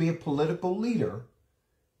has to be a political leader,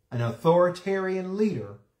 an authoritarian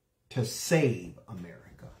leader, to save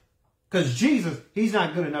America. Because Jesus, he's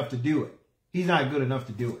not good enough to do it. He's not good enough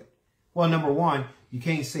to do it. Well, number one, you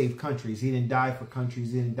can't save countries. He didn't die for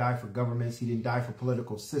countries. He didn't die for governments. He didn't die for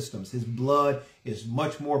political systems. His blood is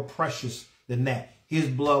much more precious than that. His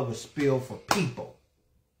blood was spilled for people.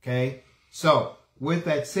 Okay? So, with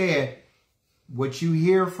that said, what you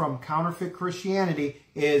hear from counterfeit Christianity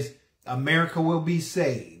is America will be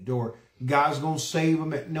saved, or God's going to save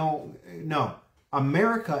them. No.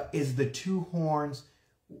 America is the two horns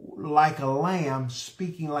like a lamb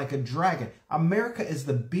speaking like a dragon. America is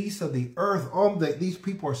the beast of the earth. These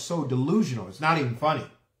people are so delusional. It's not even funny.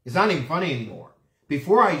 It's not even funny anymore.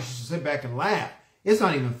 Before, I used to sit back and laugh. It's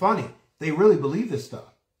not even funny. They really believe this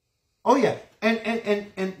stuff. Oh yeah. And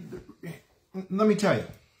let me tell you.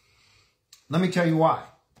 Let me tell you why.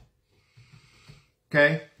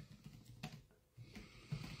 Okay?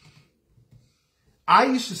 I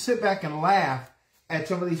used to sit back and laugh at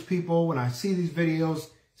some of these people when I see these videos,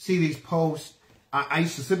 see these posts. I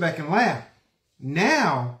used to sit back and laugh.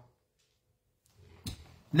 Now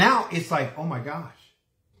it's like, oh my gosh.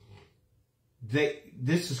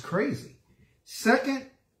 This is crazy. 2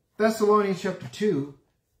 Thessalonians chapter 2,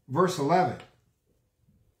 verse 11.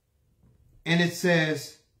 And it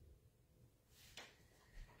says,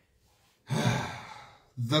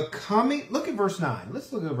 look at verse 9.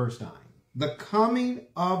 Let's look at verse 9. The coming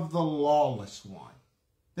of the lawless one.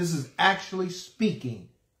 This is actually speaking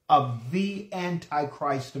of the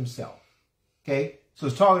Antichrist himself. Okay? So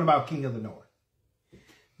it's talking about King of the North.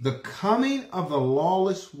 The coming of the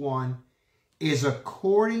lawless one is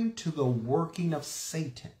according to the working of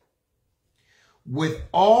Satan, with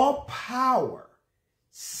all power,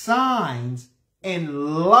 signs,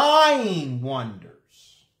 and lying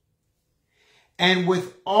wonders, and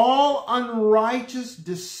with all unrighteous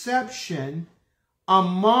deception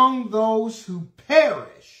among those who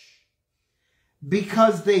perish,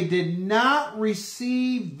 because they did not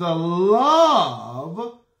receive the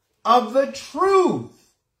love of the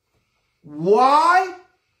truth. Why?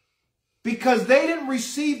 Because they didn't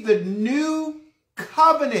receive the new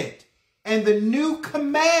covenant and the new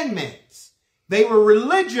commandments. They were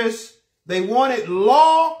religious. They wanted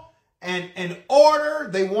law and order.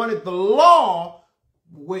 They wanted the law.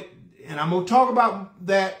 And I'm going to talk about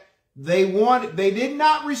that. They did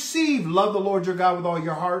not receive love the Lord your God with all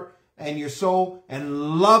your heart and your soul,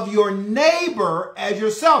 and love your neighbor as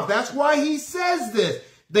yourself. That's why he says this.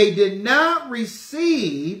 They did not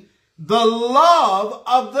receive the love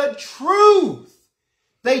of the truth.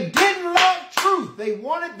 They didn't love truth. They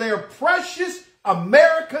wanted their precious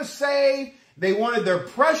America saved. They wanted their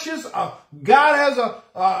precious, God has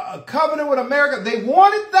a covenant with America. They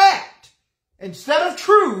wanted that instead of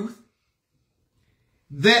truth,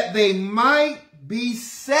 that they might be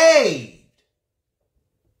saved.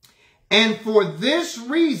 And for this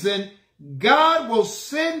reason, God will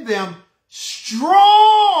send them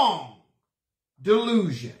strong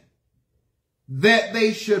delusion that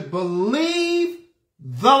they should believe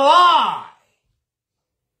the lie.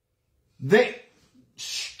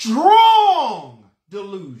 Strong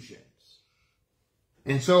delusions.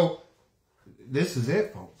 And so, this is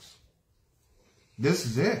it, folks. This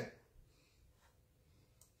is it.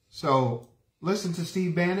 So, listen to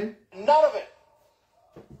Steve Bannon. None of it.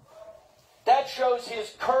 That shows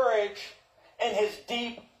his courage and his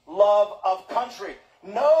deep love of country.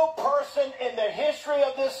 No person in the history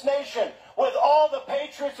of this nation, with all the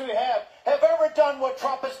patriots we have ever done what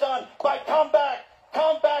Trump has done by come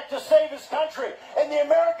back to save his country. And the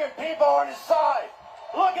American people are on his side.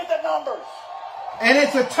 Look at the numbers. And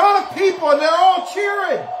it's a ton of people, and they're all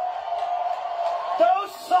cheering.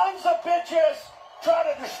 Those sons of bitches try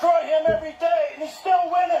to destroy him every day, and he's still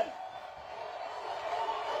winning.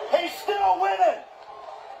 He's still winning.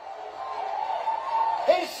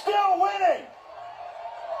 He's still winning.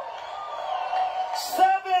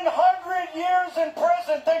 700 years in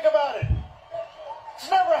prison. Think about it. It's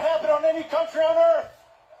never happened on any country on earth.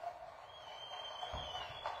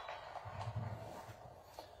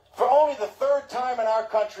 For only the third time in our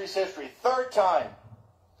country's history, third time,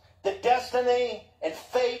 the destiny and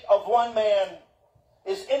fate of one man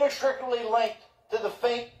is inextricably linked to the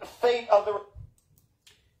fate of the...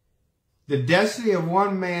 The destiny of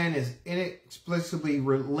one man is inexplicably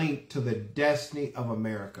linked to the destiny of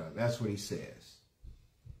America. That's what he says.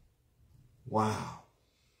 Wow.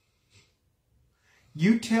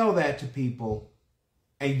 You tell that to people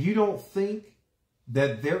and you don't think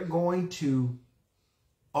that they're going to,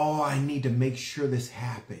 oh, I need to make sure this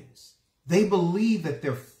happens. They believe that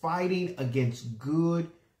they're fighting against good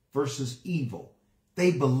versus evil.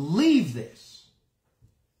 They believe this.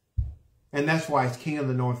 And that's why it's King of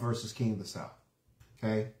the North versus King of the South.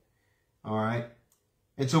 Okay? All right?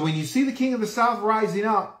 And so when you see the King of the South rising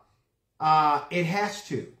up, it has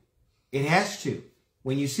to. It has to.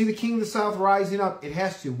 When you see the King of the South rising up, it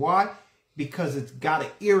has to. Why? Because it's got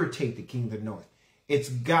to irritate the King of the North. It's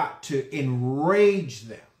got to enrage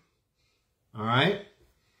them. All right?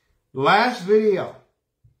 Last video.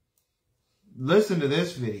 Listen to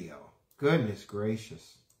this video. Goodness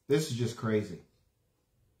gracious. This is just crazy.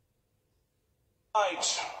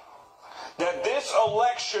 That this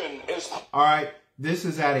election is... All right, this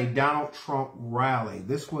is at a Donald Trump rally.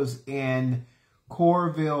 This was in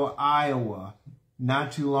Coralville, Iowa,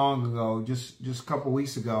 not too long ago, just a couple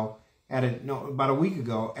weeks ago, about a week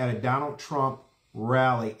ago, at a Donald Trump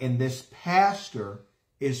rally. And this pastor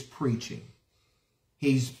is preaching.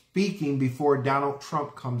 He's speaking before Donald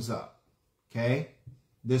Trump comes up. Okay?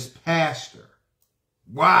 This pastor.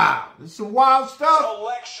 Wow, this is some wild stuff.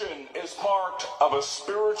 Election is part of a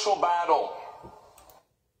spiritual battle.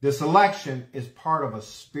 This election is part of a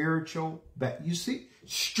spiritual battle. You see,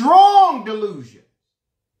 strong delusion.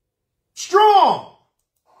 Strong.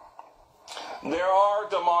 There are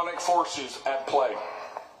demonic forces at play.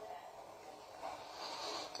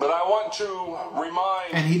 But I want to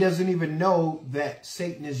remind... And he doesn't even know that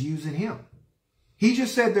Satan is using him. He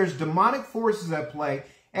just said there's demonic forces at play.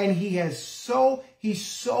 And he's so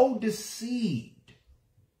deceived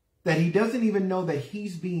that he doesn't even know that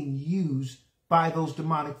he's being used by those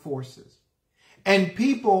demonic forces. And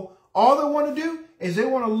people, all they want to do is they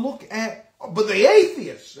want to look at, but the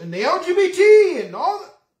atheists and the LGBT and all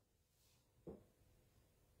that.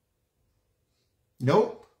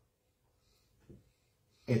 Nope.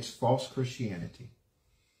 It's false Christianity.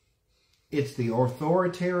 It's the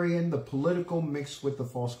authoritarian, the political mixed with the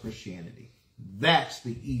false Christianity. That's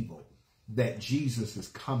the evil that Jesus is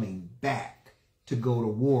coming back to go to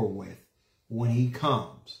war with when he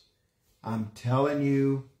comes. I'm telling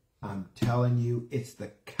you, it's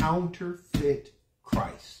the counterfeit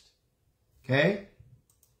Christ. Okay?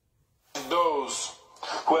 Those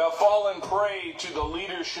who have fallen prey to the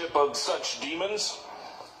leadership of such demons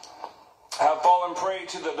have fallen prey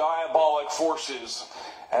to the diabolic forces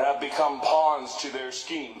and have become pawns to their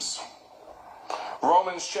schemes.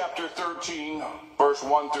 Romans chapter 13, verse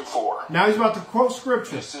 1 through 4. Now he's about to quote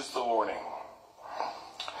scripture. This is the warning.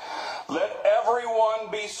 Let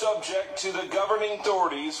everyone be subject to the governing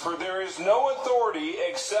authorities, for there is no authority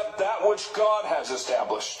except that which God has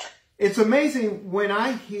established. It's amazing when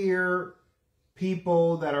I hear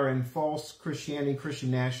people that are in false Christianity,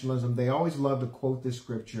 Christian nationalism, they always love to quote this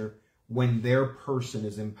scripture when their person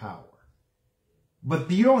is in power. But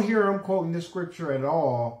you don't hear them quoting this scripture at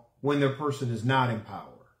all when their person is not in power.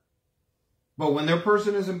 But when their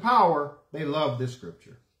person is in power, they love this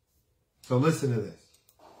scripture. So listen to this.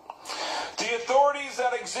 The authorities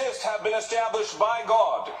that exist have been established by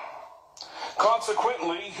God.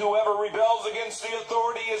 Consequently, whoever rebels against the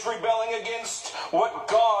authority is rebelling against what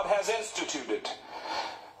God has instituted.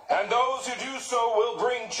 And those who do so will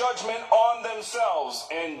bring judgment on themselves,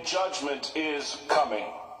 and judgment is coming.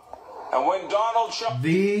 And when Donald Trump...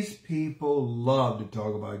 These people love to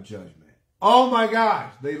talk about judgment. Oh my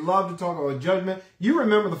gosh, they love to talk about judgment. You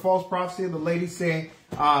remember the false prophecy of the lady saying,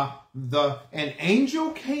 an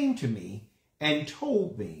angel came to me and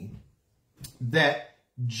told me that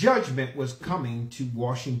judgment was coming to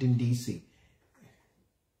Washington, D.C.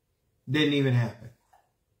 Didn't even happen.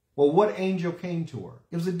 Well, what angel came to her?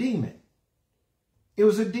 It was a demon. It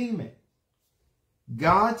was a demon.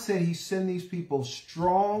 God said he sent these people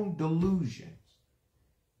strong delusions.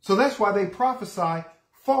 So that's why they prophesy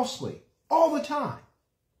falsely all the time.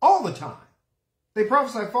 All the time. They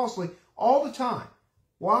prophesy falsely all the time.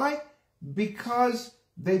 Why? Because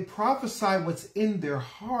they prophesy what's in their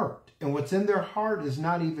heart. And what's in their heart is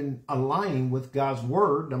not even aligning with God's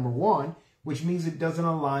word, number one, which means it doesn't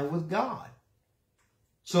align with God.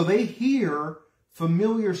 So they hear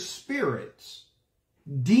familiar spirits,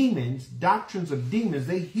 demons, doctrines of demons.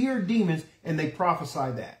 They hear demons and they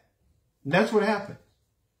prophesy that. And that's what happens.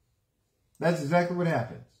 That's exactly what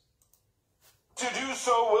happens. To do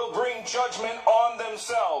so will bring judgment on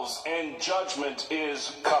themselves, and judgment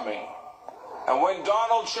is coming. And when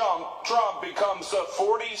Donald Trump becomes the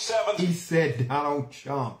 47th... He said Donald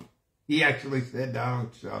Trump. He actually said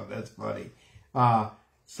Donald Trump. That's funny.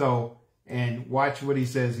 And watch what he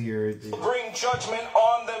says here. Bring judgment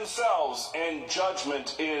on themselves, and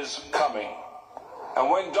judgment is coming. And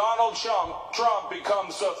when Donald Trump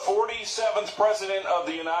becomes the 47th president of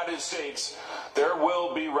the United States, there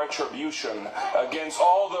will be retribution against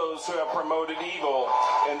all those who have promoted evil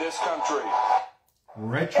in this country.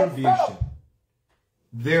 Retribution.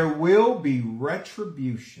 There will be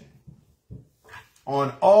retribution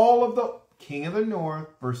on all of the king of the north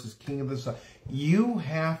versus king of the south. You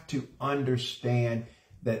have to understand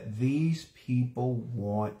that these people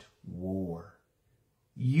want war.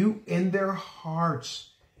 You, in their hearts,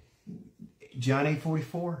 John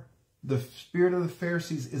 8:44, the spirit of the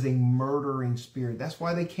Pharisees is a murdering spirit. That's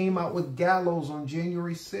why they came out with gallows on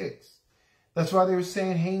January 6th. That's why they were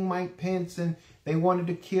saying hang Mike Pence, and they wanted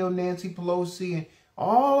to kill Nancy Pelosi and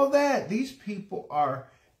all of that. These people are,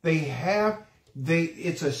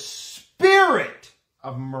 it's a spirit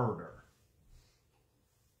of murder.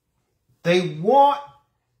 They want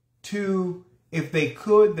to, if they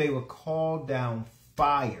could, they would call down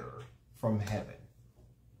fire from heaven.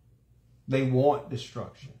 They want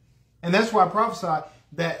destruction. And that's why I prophesied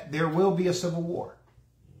that there will be a civil war.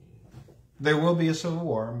 There will be a civil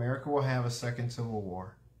war. America will have a second civil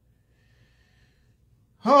war.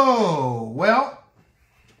 Oh, well,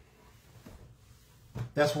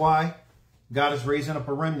 that's why God is raising up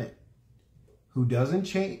a remnant who doesn't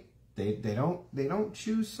change. They don't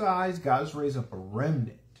choose sides. God is raising up a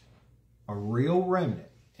remnant, a real remnant,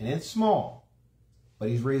 and it's small, but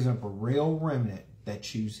he's raising up a real remnant that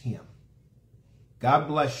choose him. God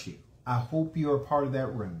bless you. I hope you are part of that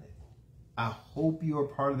remnant. I hope you are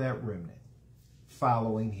part of that remnant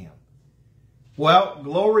following him. Well,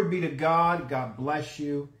 glory be to God. God bless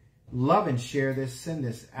you. Love and share this. Send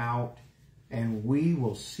this out. And we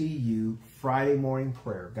will see you Friday morning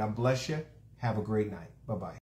prayer. God bless you. Have a great night. Bye-bye.